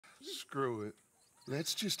Screw it.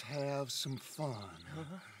 Let's just have some fun.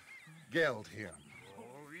 Geld him.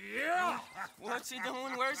 Yeah! What's he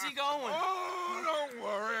doing? Where's he going? Oh, don't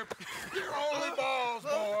worry. You're only balls,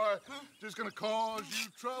 boy. Just gonna cause you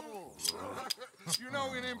trouble. You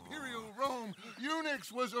know, in Imperial Rome,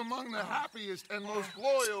 eunuchs was among the happiest and most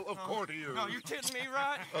loyal of courtiers. No, you kidding me,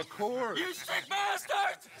 right? Of course. You sick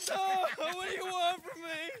bastards! Oh, what do you want from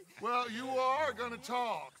me? Well, you are gonna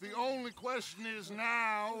talk. The only question is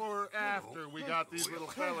now or after we got these little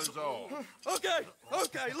fellas off.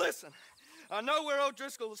 Okay, listen. I know where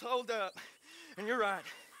O'Driscoll's holed up, and you're right.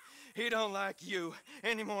 He don't like you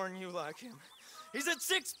any more than you like him. He's at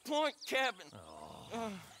 6 Point Cabin.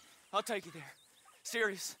 I'll take you there.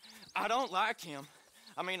 Serious, I don't like him.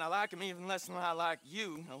 I mean, I like him even less than I like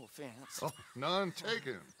you, no offense. Oh, none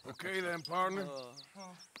taken. Okay then, partner.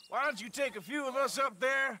 Why don't you take a few of us up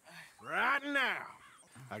there right now?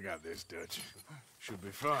 I got this, Dutch. Should be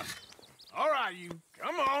fun. All right, you.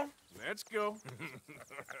 Come on. Let's go.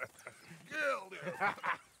 Geld.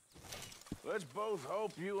 Let's both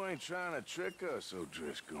hope you ain't trying to trick us,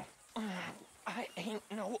 O'Driscoll. I ain't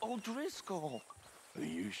no O'Driscoll.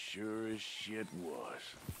 You sure as shit was.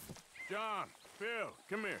 John, Phil,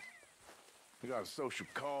 come here. We got a social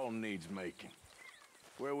call needs making.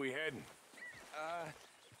 Where we heading?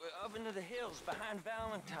 Up into the hills behind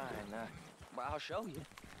Valentine. Well, I'll show you.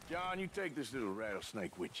 John, you take this little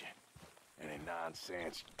rattlesnake with you. Any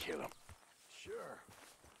nonsense, kill him. Sure.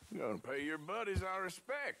 You're gonna pay your buddies our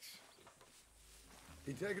respects.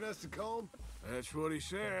 He taking us to Combe? That's what he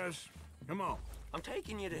says. Come on. I'm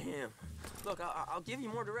taking you to him. Look, I'll give you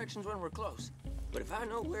more directions when we're close. But if I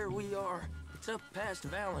know where we are, it's up past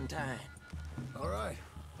Valentine. All right,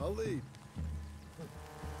 I'll lead.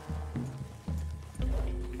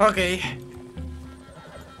 Okay.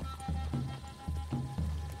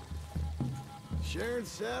 Sharing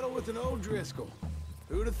saddle with an O'Driscoll.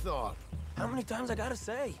 Who'd have thought? How many times I gotta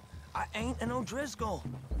say? I ain't an O'Driscoll.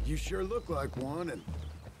 You sure look like one, and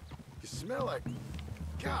you smell like...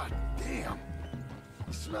 God damn.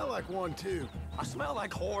 You smell like one, too. I smell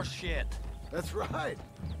like horse shit. That's right.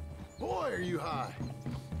 Boy, are you high.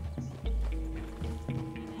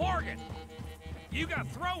 Morgan! You got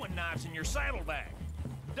throwing knives in your saddlebag.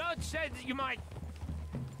 Dud said that you might...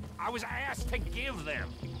 I was asked to give them,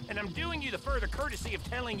 and I'm doing you the further courtesy of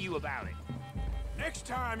telling you about it. Next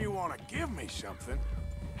time you want to give me something,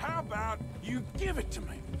 how about you give it to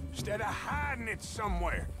me, instead of hiding it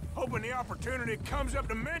somewhere, hoping the opportunity comes up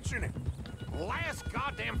to mention it? Last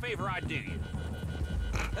goddamn favor I do you.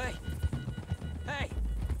 Hey,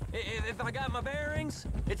 if I got my bearings,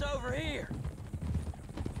 it's over here.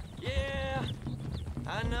 Yeah,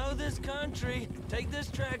 I know this country. Take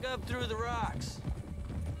this track up through the rocks.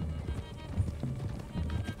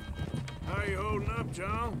 How you holding up,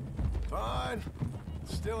 John? Fine.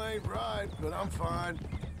 Still ain't right, but I'm fine.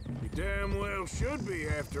 You damn well should be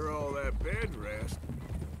after all that bed rest.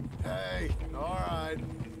 Hey, all right.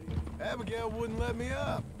 Abigail wouldn't let me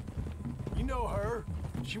up. You know her.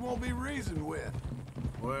 She won't be reasoned with.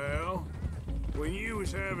 Well, when you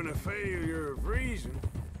was having a failure of reason,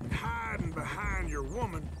 hiding behind your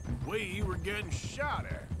woman, we were getting shot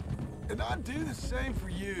at. And I'd do the same for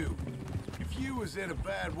you, if you was in a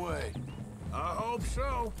bad way. I hope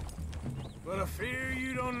so. But I fear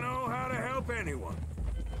you don't know how to help anyone.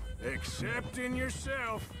 Except in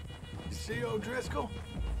yourself. You see, O'Driscoll?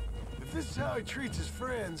 If this is how he treats his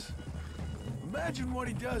friends, imagine what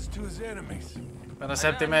he does to his enemies. Para I got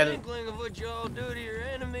an Septimel. inkling of what you all do to your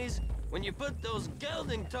enemies when you put those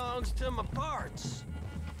gelding tongs to my parts.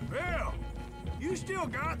 Bill, you still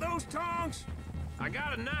got those tongs? I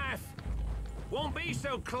got a knife. Won't be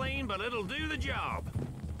so clean, but it'll do the job.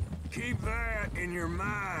 Keep that in your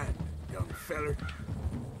mind, young feller.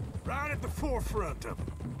 Right at the forefront of it.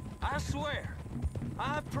 I swear,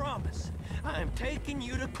 I promise, I am taking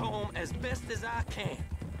you to Combe as best as I can.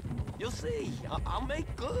 You'll see, I'll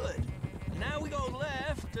make good. Now we go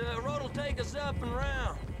left, road will take us up and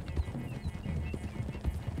round.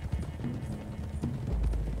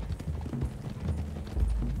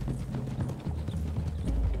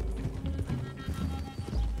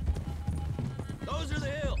 Those are the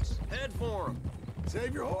hills. Head for them.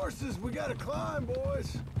 Save your horses, we gotta climb,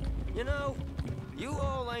 boys. You know, you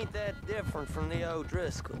all ain't that different from the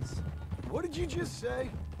O'Driscolls. What did you just say?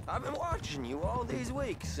 I've been watching you all these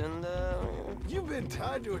weeks, and, You've been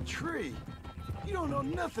tied to a tree. You don't know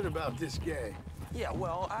nothing about this game. yeah,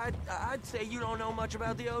 well, I'd say you don't know much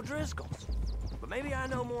about the O'Driscolls. But maybe I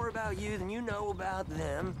know more about you than you know about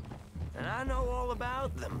them. And I know all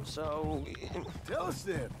about them, so... Tell us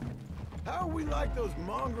then, how are we like those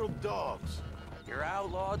mongrel dogs? You're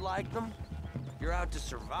outlawed like them. You're out to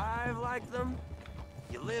survive like them.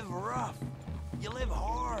 You live rough. You live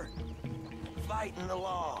hard. Fighting the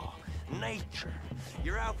law, nature.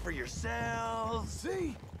 You're out for yourselves.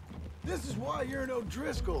 See? This is why you're an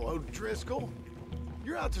O'Driscoll, O'Driscoll.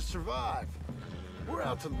 You're out to survive. We're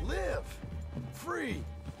out to live. Free.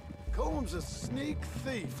 Colm's a sneak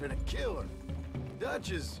thief and a killer.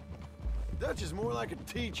 Dutch is more like a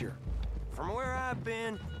teacher. From where I've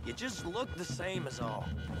been, you just look the same as all.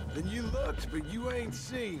 Then you looked, but you ain't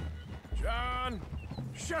seen. John,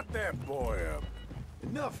 shut that boy up.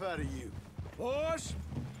 Enough out of you. Boys,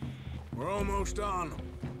 we're almost on them.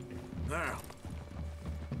 Now,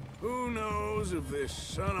 who knows if this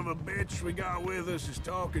son of a bitch we got with us is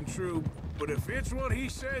talking true, but if it's what he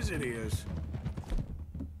says it is,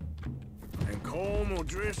 and Colm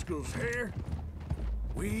O'Driscoll's here,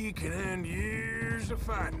 we can end years of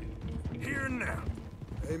fighting, here and now.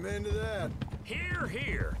 Amen to that. Here,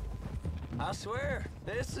 here. I swear,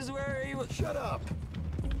 this is where he was. Shut up.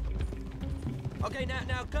 Okay,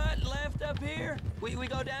 now cut left up here. We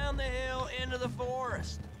go down the hill into the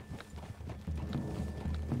forest.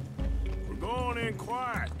 We're going in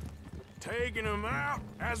quiet, taking them out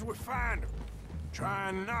as we find them,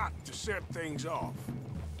 trying not to set things off.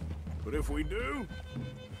 But if we do,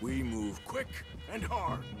 we move quick and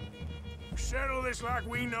hard. Settle this like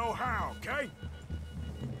we know how, okay?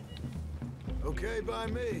 Okay by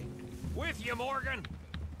me. With you, Morgan.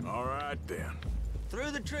 All right, then.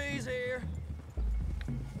 Through the trees here.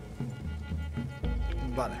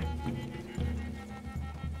 Vale.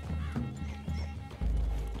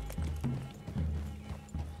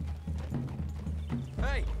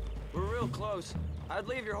 Hey, we're real close. I'd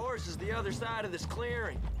leave your horses the other side of this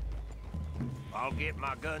clearing. I'll get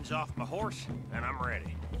my guns off my horse, and I'm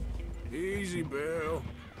ready. Easy, Bill.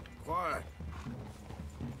 Quiet.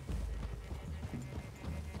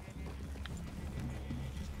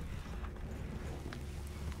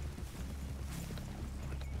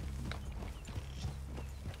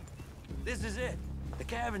 This is it. The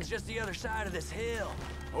cabin's just the other side of this hill.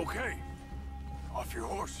 Okay. Off your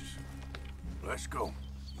horses. Let's go.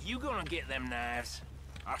 You gonna get them knives?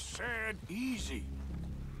 I said easy.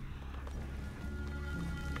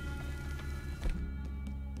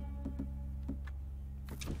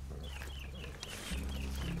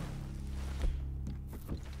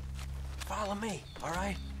 Follow me, all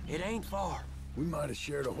right? It ain't far. We might have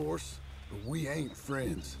shared a horse, but we ain't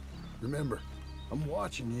friends. Remember, I'm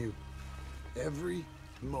watching you every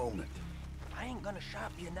moment. I ain't gonna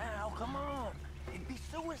shop you now, come on. It'd be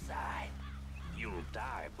suicide. You'll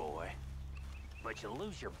die, boy. But you'll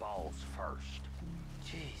lose your balls first.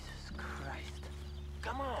 Jesus Christ.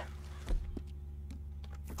 Come on.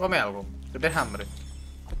 Come algo, que tienes hambre.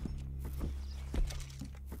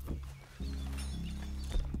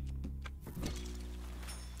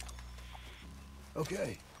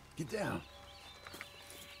 Okay, get down.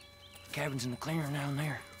 Cabin's in the clearing down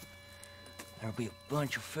there. There'll be a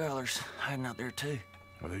bunch of fellers hiding out there, too.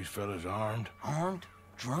 Are these fellas armed? Armed,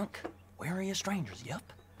 drunk, wary of strangers,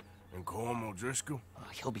 yup. And Colm O'Driscoll?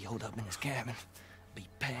 He'll be holed up in his cabin. Be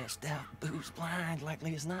passed out, booze blind,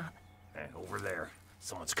 likely as not. Hey, over there.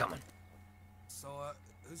 Someone's coming. So,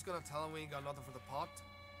 who's gonna tell him we ain't got nothing for the pot?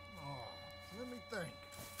 Oh, let me think.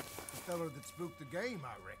 The feller that spooked the game,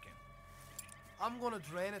 I reckon. I'm gonna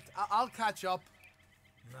drain it. I'll catch up.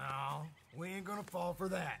 No, we ain't gonna fall for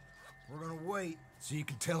that. We're gonna wait so you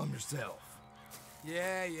can tell him yourself.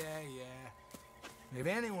 Yeah. If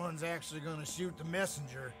anyone's actually gonna shoot the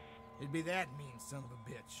messenger, it'd be that mean son of a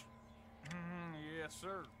bitch. Yes,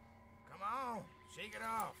 sir. Come on, shake it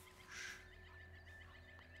off.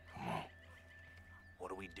 Come on.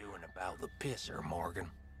 What are we doing about the pisser, Morgan?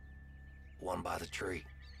 One by the tree.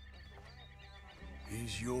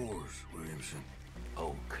 He's yours, Williamson.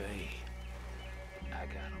 Okay. I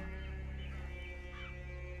got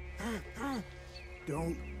him.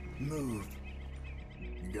 Don't move.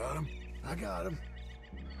 You got him? I got him.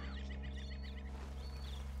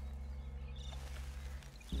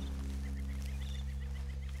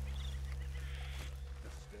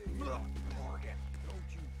 Look, Morgan.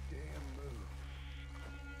 Don't you damn move.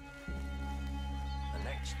 The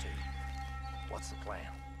next two. What's the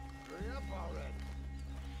plan? Hurry up already.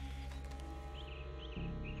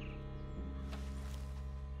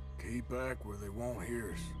 Keep back where they won't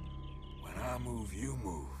hear us. When I move, you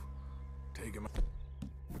move. Take them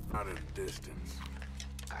out at a distance.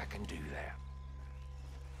 I can do that.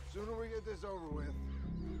 Sooner we get this over with.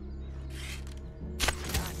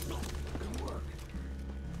 Good work.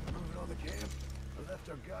 Moving on the camp. I left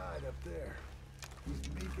our guide up there. He's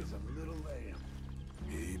meek as a little lamb.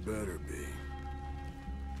 He better be.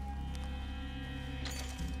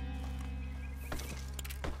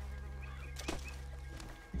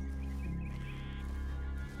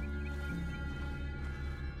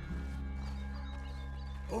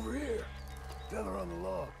 Over here. Fella on the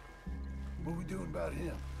log. What we doing about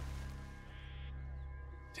him?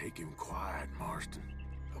 Take him quiet, Marston.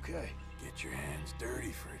 Okay. Get your hands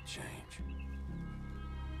dirty for a change.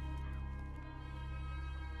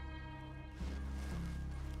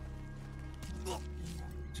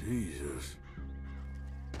 Jesus.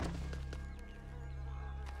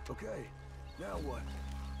 Okay. Now what?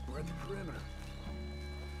 We're at the perimeter.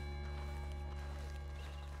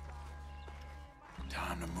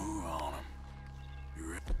 Time to move on him.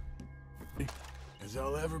 You ready? As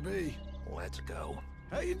I'll ever be. Let's go.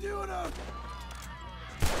 How you doing out?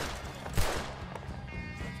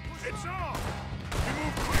 It's off! We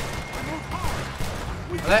move quick! We move hard!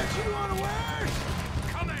 We got you unawares!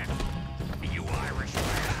 Come at me, you Irish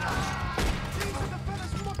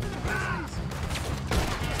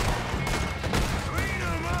Clean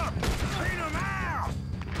them up! Clean them out!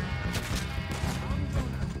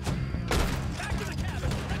 Back to the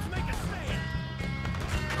cabin. Let's make a stand.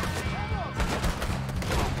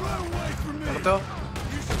 Don't run away from me! Corto.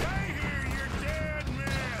 You stay here, you're dead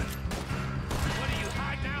men! What are you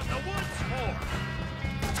hiding out in the woods for?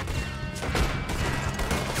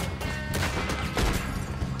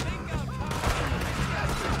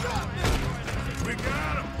 We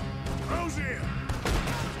got him! Hosea!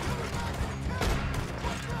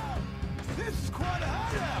 This is quite a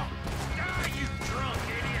hideout! Die, you drunk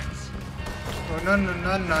idiots! Oh, no, no,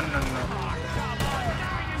 no, no, no, no.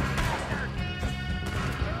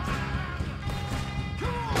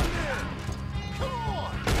 Come on then! Come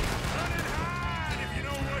on! Run and hide if you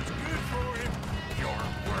know what's good for him! You're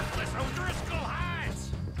worthless O'Driscoll hides!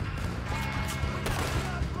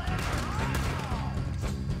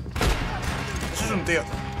 Eso es un tío.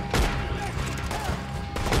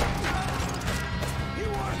 You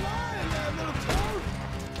weren't lying, that little toad!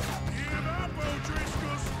 Give up,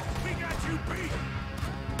 O'Driscolls! We got you beat!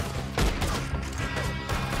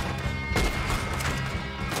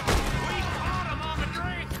 We caught him on the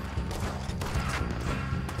drink!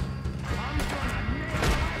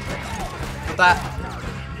 Puta.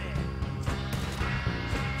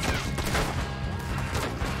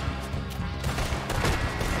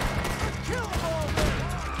 Kill them all then!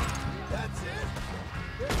 That's it!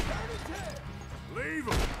 They're turning dead! Leave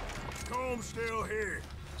him! Comb's still here.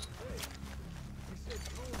 He said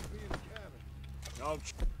Cole would be in the cabin. I'll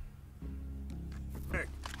check.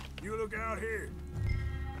 You look out here.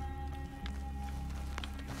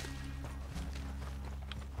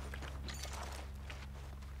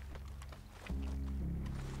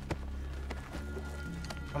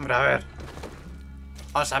 Hombre, a ver.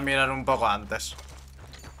 Vamos a mirar un poco antes.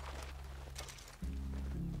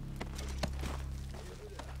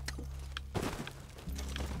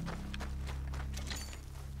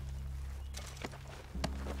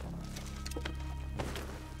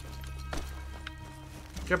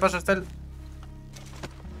 ¿Qué pasa, Estel?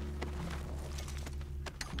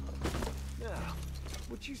 Now,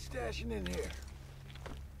 what you stashing in here?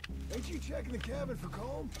 Ain't you checking the cabin for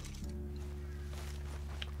Colm?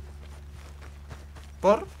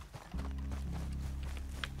 ¿Por?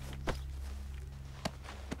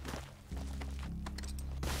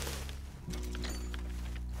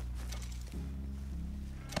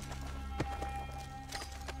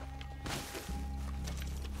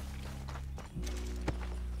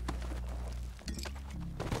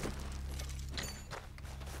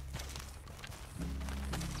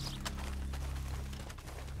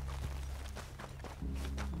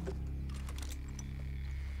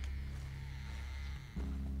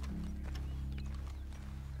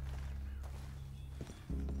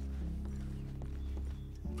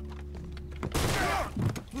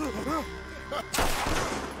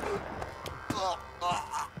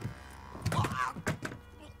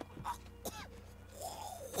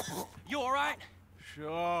 You all right?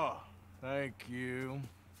 Sure. Thank you.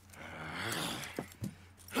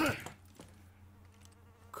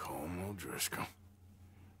 Colm O'Driscoll.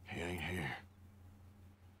 He ain't here.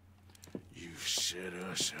 You set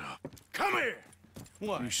us up. Come here!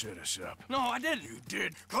 What? You set us up. No, I didn't. You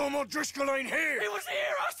did. Colm O'Driscoll ain't here! He was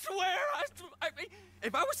here, I swear.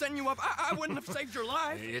 If I was setting you up, I wouldn't have saved your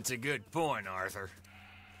life. It's a good point, Arthur.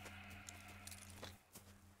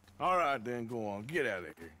 All right, then, go on. Get out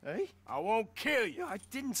of here. Hey? I won't kill you. Yeah, I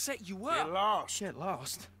didn't set you up. Get lost. Get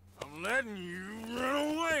lost. I'm letting you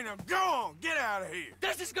run away. Now go on. Get out of here.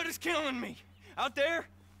 That's as good as killing me. Out there,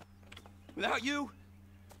 without you,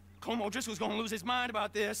 Colm O'Driscoll's gonna lose his mind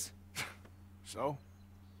about this. So?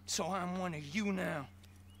 So I'm one of you now.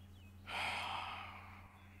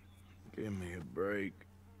 Give me a break.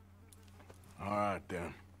 All right,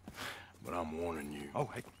 then. but I'm warning you. Oh,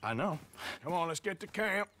 hey, I know. Come on, let's get to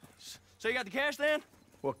camp. So you got the cash then?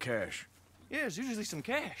 What cash? Yeah, there's usually some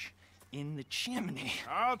cash in the chimney.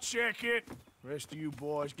 I'll check it. Rest of you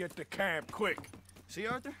boys, get to camp quick. See,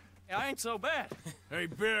 Arthur? I ain't so bad. Hey,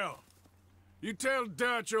 Bill. You tell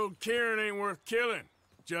Dutch old Kieran ain't worth killing.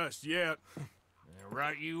 Just yet.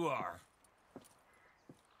 Right you are.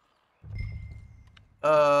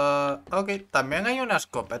 Ok, también hay unas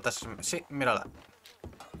escopetas. Sí, mírala.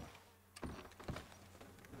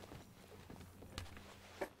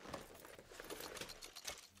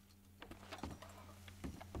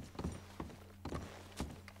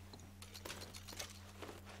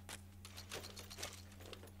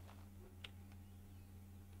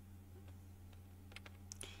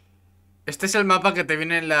 Este es el mapa que te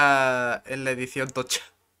viene en la edición tocha.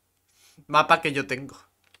 Mapa que yo tengo.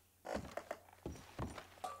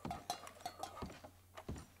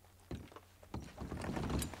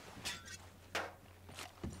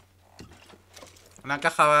 Una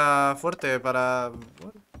caja fuerte para...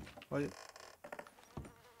 Bueno, oye.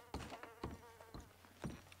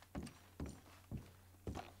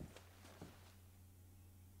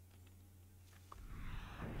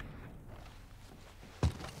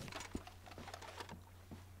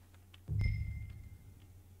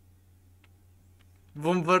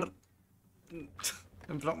 Bumper.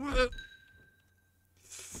 En plan...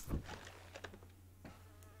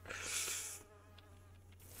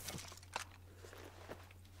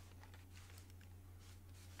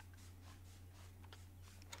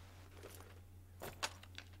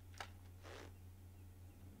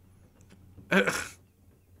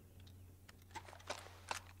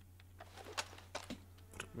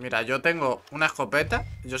 Mira, yo tengo una escopeta.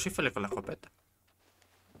 Yo soy feliz con la escopeta.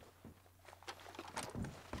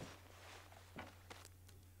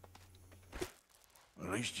 At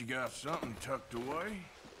least you got something tucked away.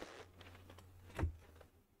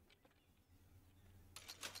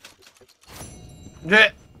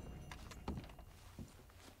 Yeah.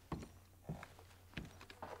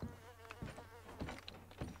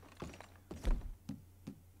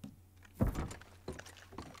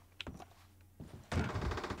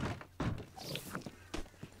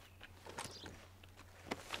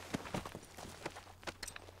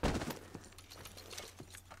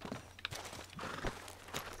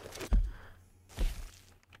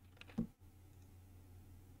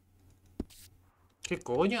 ¿Qué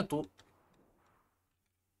coño tú?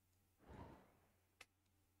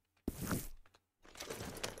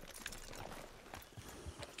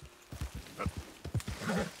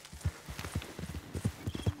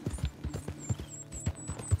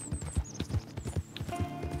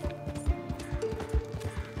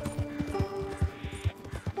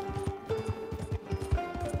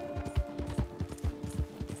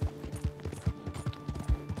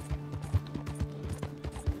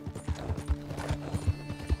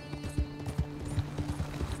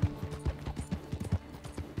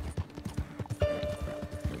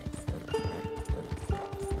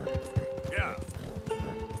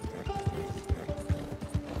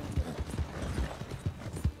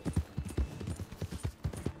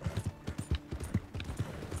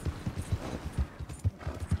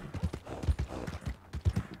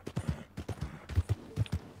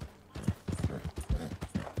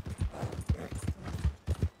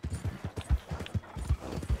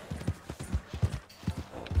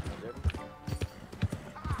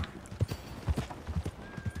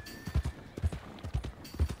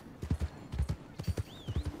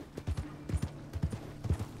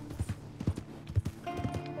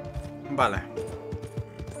 Vale.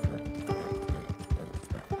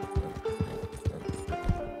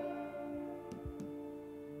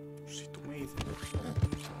 Si tú me dices...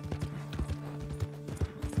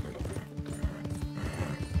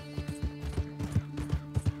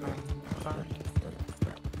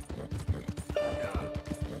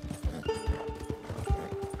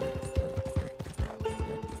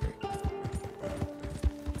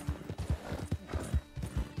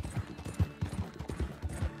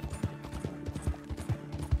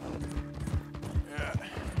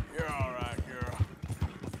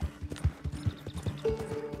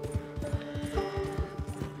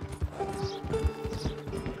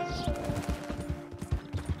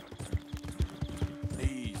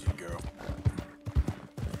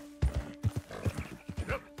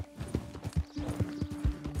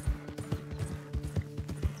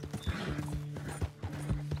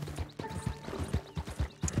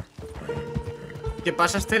 ¿Qué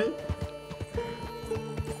pasa, Estel?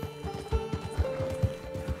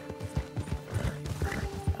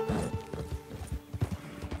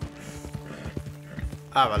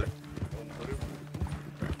 Ah, vale.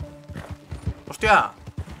 ¡Hostia!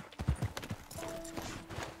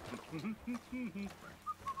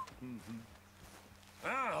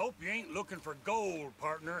 I hope you ain't looking for gold,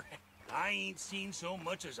 partner. I ain't seen so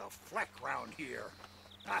much as a fleck round here.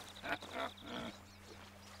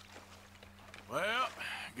 Well,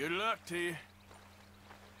 good luck to you.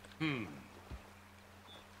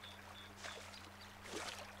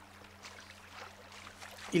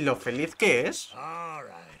 ¿Y lo feliz que es? All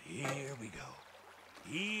right, here we go.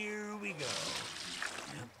 Here we go.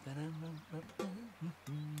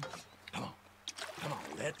 Come on. Come on,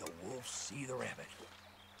 let the wolf see the rabbit.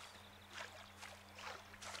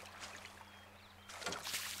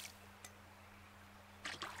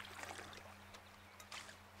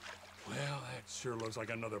 Well, that sure looks like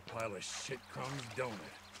another pile of shit crumbs, don't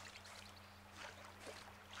it?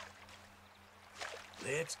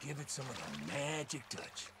 Let's give it some of the magic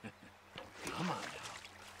touch. Come on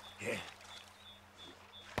now. Yeah.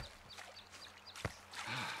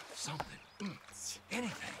 Something.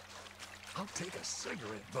 Anything. I'll take a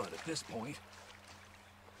cigarette butt at this point.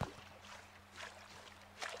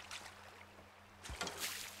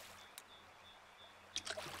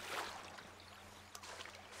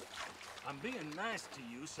 I'm being nice to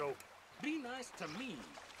you, so be nice to me.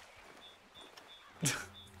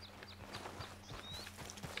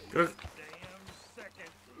 Creo... Damn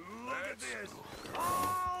second. Look at this.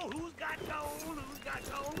 Oh, who's got gold? Who's got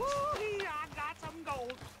gold? Woo-hee, I got some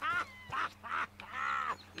gold.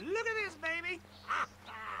 Look at this, baby.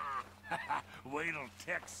 Wait till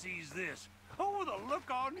Tex sees this. Oh, the look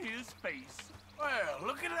on his face. Well,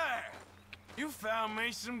 look at that. You found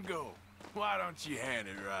me some gold. Why don't you hand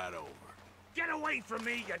it right over? Get away from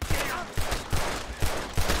me, you damn!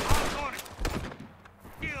 I'm on it.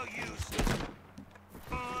 Kill you, son.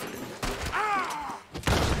 Ah!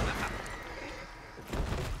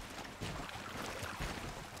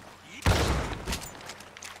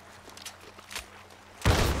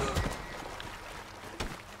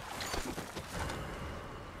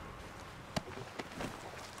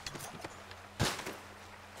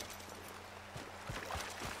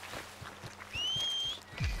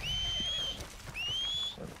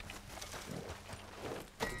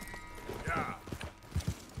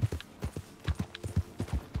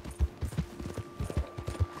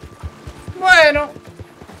 Bueno.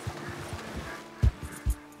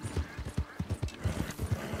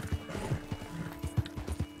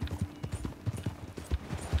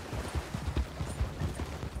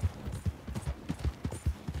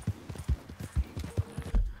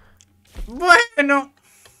 Bueno.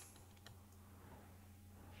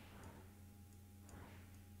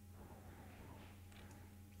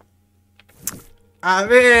 A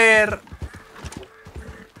ver.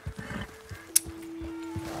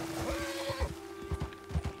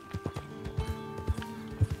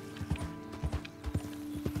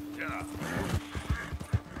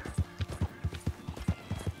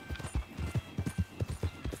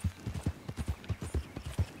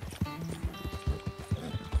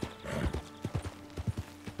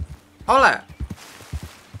 Hola.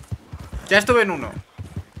 Ya estuve en uno.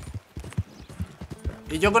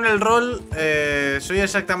 Y yo con el rol soy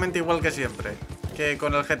exactamente igual que siempre, que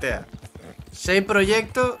con el GTA. Si hay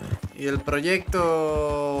proyecto y el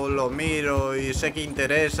proyecto lo miro y sé que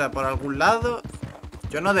interesa por algún lado,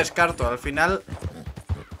 yo no descarto, al final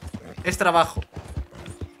es trabajo.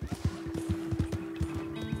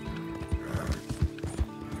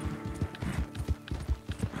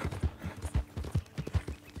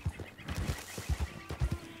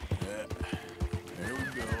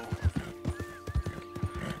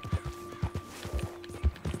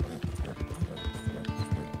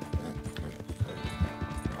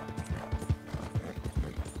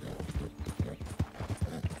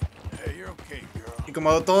 Y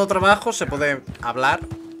como todo trabajo se puede hablar,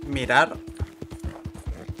 mirar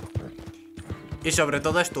y sobre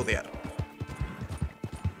todo estudiar.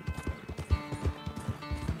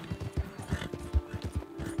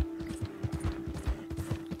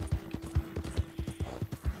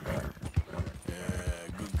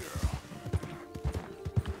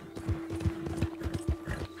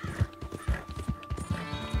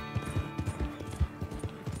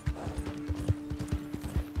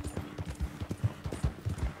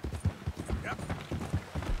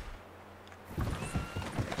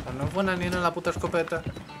 No es buena ni en la puta escopeta.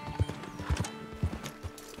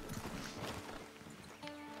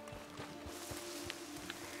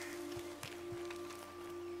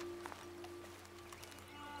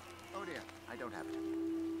 Oh dear, I don't have it.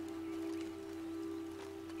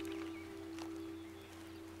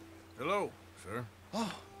 Hello, sir.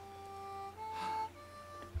 Oh.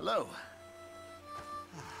 Hello.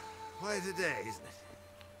 Quite a day, isn't it?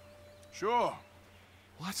 Sure.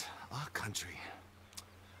 What a country.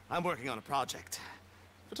 I'm working on a project.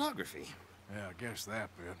 Photography. Yeah, I guess that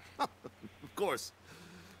bit. Of course.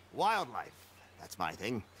 Wildlife. That's my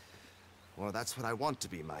thing. Or that's what I want to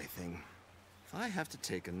be my thing. If I have to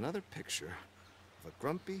take another picture of a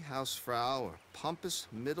grumpy housefrau or pompous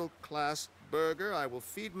middle-class burgher, I will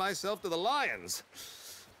feed myself to the lions.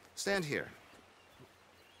 Stand here.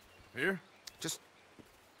 Here? Just...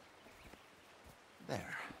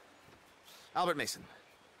 there. Albert Mason.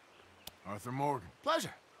 Arthur Morgan.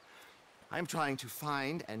 Pleasure. I'm trying to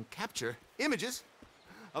find and capture images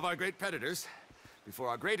of our great predators before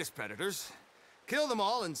our greatest predators kill them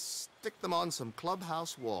all and stick them on some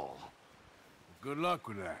clubhouse wall. Good luck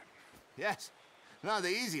with that. Yes, not the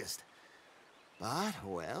easiest. But,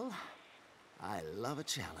 well, I love a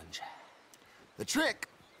challenge. The trick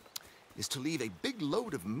is to leave a big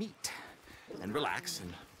load of meat and relax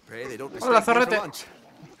and pray they don't mistake me for lunch.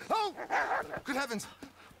 Oh, good heavens!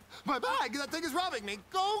 My bag! That thing is robbing me!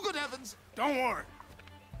 Oh, good heavens! Don't worry.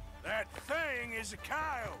 That thing is a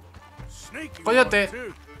coyote. Sneaky Coyote.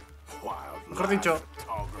 one, too. Mejor dicho.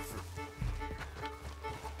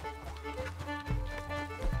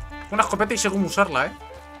 Una escopeta y sé cómo usarla, ¿eh?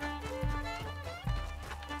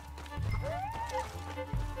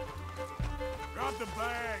 Drop the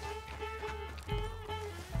bag.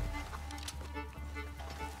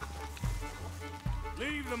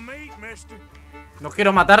 Leave the meat, mister. No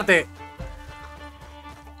quiero matarte.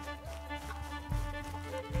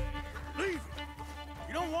 Leave it.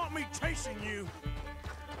 You don't want me chasing you.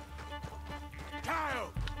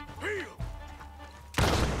 Coyote, heel.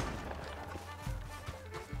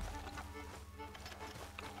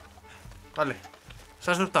 Vale.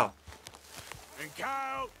 Se ha asustado. And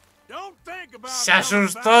Coyote, don't think about Se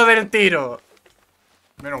asustó del tiro.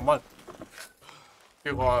 Menos mal.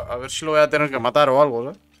 Digo, a ver si lo voy a tener que matar o algo,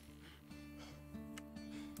 ¿sabes?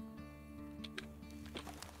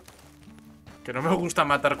 Que no me gusta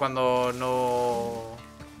matar cuando no...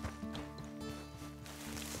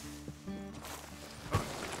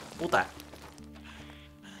 Puta.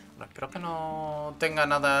 Bueno, espero que no tenga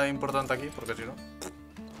nada importante aquí, porque si no...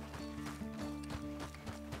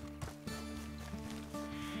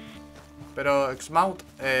 Pero, Exmouth,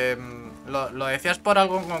 ¿lo decías por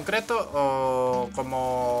algo en concreto o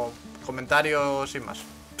como comentario sin más?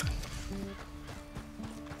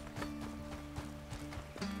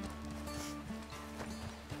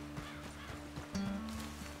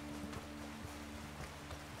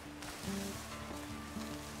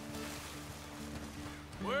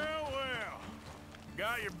 Well.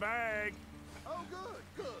 Got your bag. Oh,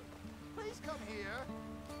 good. Please come here.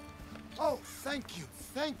 Oh, thank you,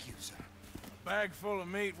 sir. Bag full of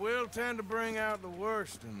meat will tend to bring out the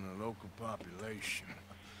worst in the local population.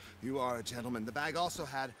 You are a gentleman. The bag also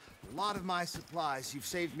had a lot of my supplies. You've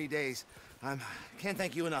saved me days. Can't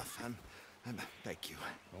thank you enough. Thank you.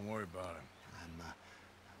 Don't worry about it.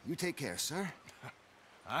 You take care, sir.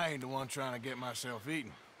 I ain't the one trying to get myself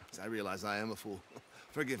eaten. I realize I am a fool.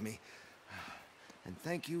 Forgive me. And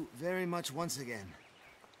thank you very much once again.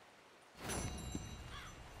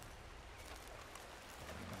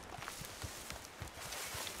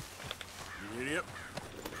 You idiot.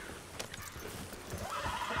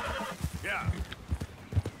 Yeah.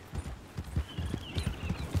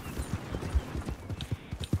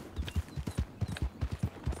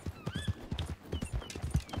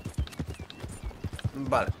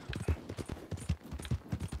 Vale.